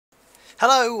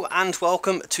Hello and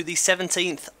welcome to the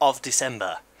 17th of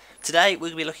December. Today we're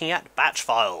going to be looking at batch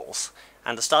files.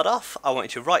 And to start off, I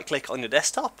want you to right click on your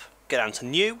desktop, go down to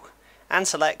New and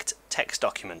select Text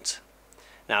Document.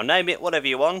 Now name it whatever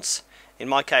you want. In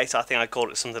my case I think I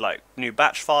call it something like New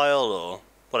Batch File or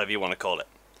whatever you want to call it.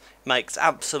 Makes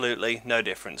absolutely no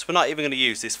difference. We're not even going to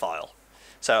use this file.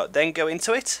 So then go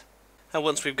into it, and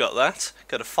once we've got that,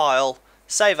 go to File,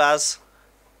 Save As,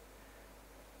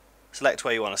 select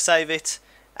where you want to save it,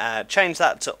 change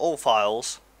that to all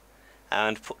files,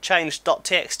 and change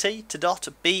 .txt to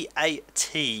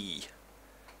 .bat.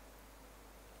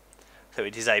 So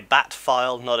it is a BAT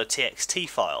file, not a TXT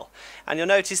file. And you'll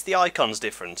notice the icon's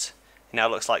different. It now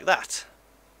looks like that.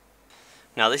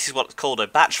 Now this is what's called a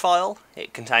batch file.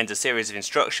 It contains a series of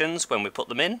instructions when we put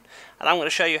them in, and I'm going to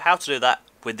show you how to do that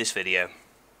with this video.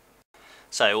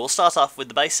 So we'll start off with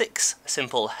the basics, a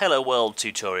simple Hello World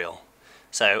tutorial.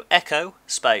 So echo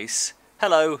space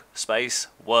hello space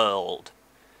world,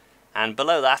 and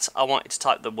below that I want you to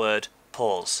type the word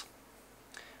pause.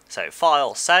 So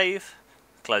file, save,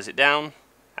 close it down,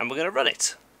 and we're going to run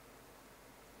it.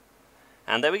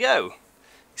 And there we go.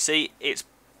 You see, it's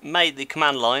made the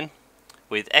command line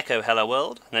with echo hello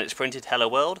world, and then it's printed hello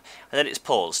world, and then it's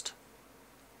paused.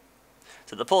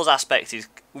 So the pause aspect is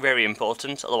very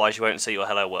important, otherwise you won't see your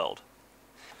hello world.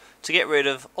 To get rid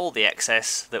of all the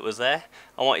excess that was there,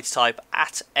 I want you to type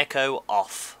 @echo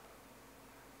off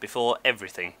before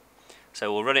everything.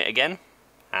 So we'll run it again,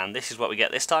 and this is what we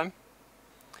get this time.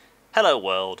 Hello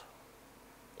world.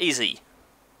 Easy.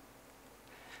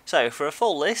 So for a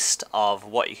full list of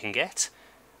what you can get,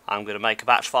 I'm going to make a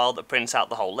batch file that prints out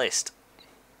the whole list.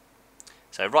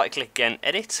 So right click again,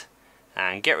 edit,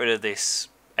 and get rid of this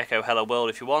echo hello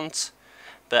world if you want,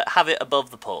 but have it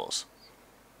above the pause.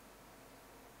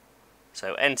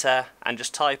 So enter and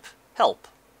just type help.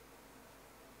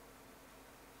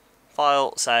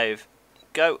 File, save,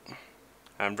 go,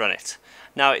 and run it.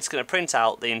 Now it's going to print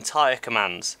out the entire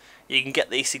commands. You can get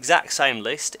this exact same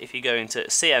list if you go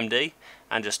into CMD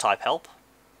and just type help.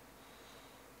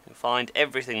 You'll find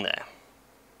everything there.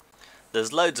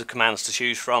 There's loads of commands to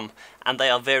choose from, and they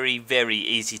are very, very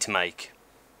easy to make.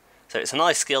 So it's a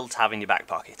nice skill to have in your back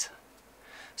pocket.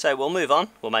 So we'll move on,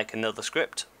 we'll make another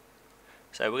script.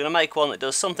 So we're going to make one that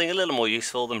does something a little more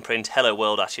useful than print hello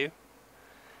world at you.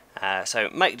 So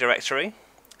make directory,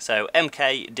 so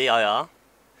mkdir,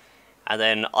 and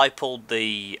then I pulled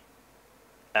the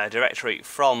directory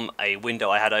from a window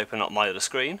I had open on my other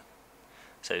screen.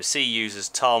 So C users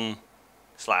tom/desktop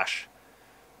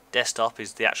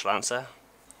is the actual answer,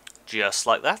 just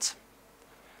like that.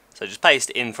 So just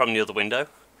paste it in from the other window,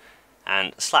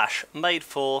 and /made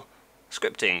for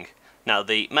scripting. Now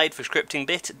the made for scripting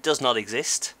bit does not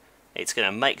exist. It's going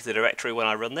to make the directory when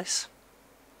I run this.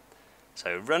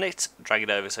 So run it, drag it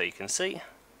over so you can see.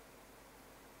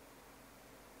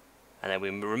 And then we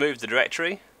remove the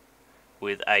directory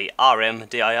with a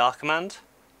rmdir command.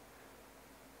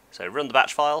 So run the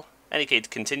batch file, any key to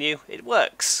continue, it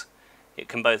works. It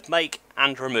can both make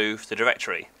and remove the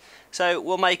directory. So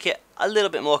we'll make it a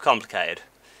little bit more complicated.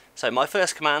 So my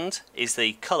first command is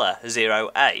the color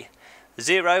 0A.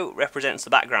 0 represents the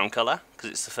background colour because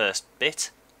it's the first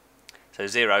bit. So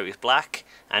 0 is black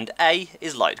and A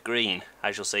is light green,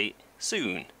 as you'll see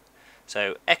soon.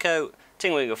 So echo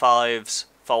Tingling of Fives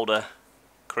folder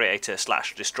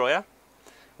creator/destroyer.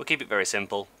 We'll keep it very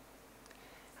simple,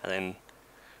 and then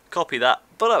copy that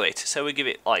below it so we give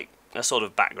it like a sort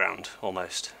of background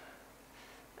almost.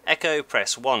 Echo,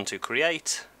 press 1 to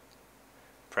create,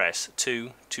 press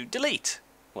 2 to delete,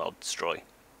 well, destroy.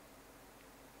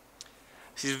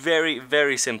 This is very,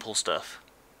 very simple stuff.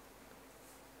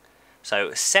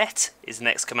 So set is the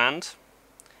next command.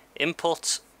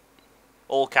 Input,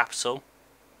 all capital,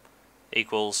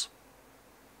 equals,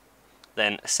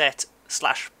 then set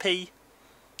 /p,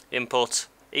 input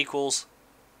equals,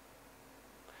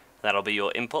 that'll be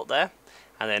your input there.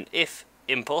 And then if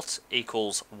input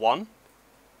equals 1,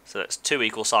 so that's 2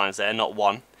 equal signs there, not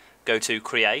 1, go to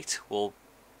create. We'll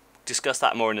discuss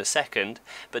that more in a second,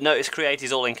 but notice create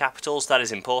is all in capitals, that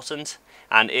is important.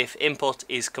 And if input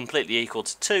is completely equal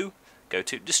to 2, go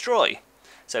to destroy.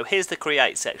 So here's the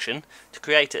create section. To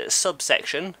create a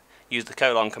subsection, use the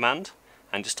colon command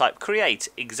and just type create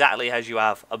exactly as you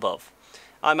have above.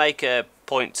 I make a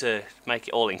point to make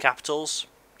it all in capitals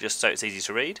just so it's easy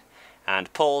to read,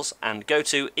 and pause and go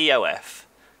to EOF.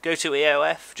 Go to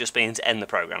EOF just means end the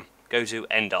program. Go to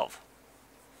end of.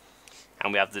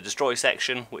 And we have the destroy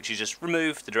section, which is just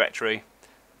remove the directory,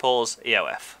 pause,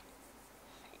 EOF.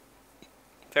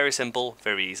 Very simple,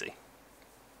 very easy.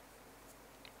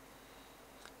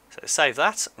 So save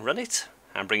that, run it,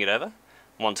 and bring it over.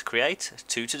 1 to create,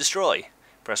 2 to destroy.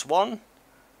 Press 1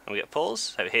 and we get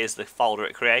pause, so here's the folder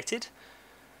it created.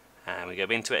 And we go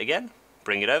into it again,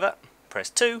 bring it over, press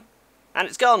 2, and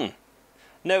it's gone!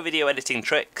 No video editing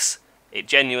tricks, it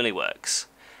genuinely works.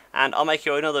 And I'll make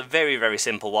you another very, very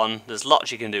simple one. There's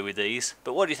lots you can do with these,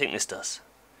 but what do you think this does?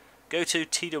 Go to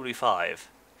TW5.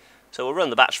 So we'll run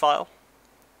the batch file.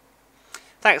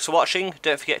 Thanks for watching,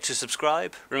 don't forget to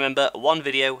subscribe. Remember, one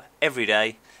video every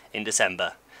day in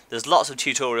December. There's lots of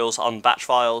tutorials on batch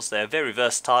files, they're very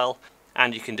versatile,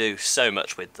 and you can do so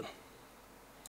much with them.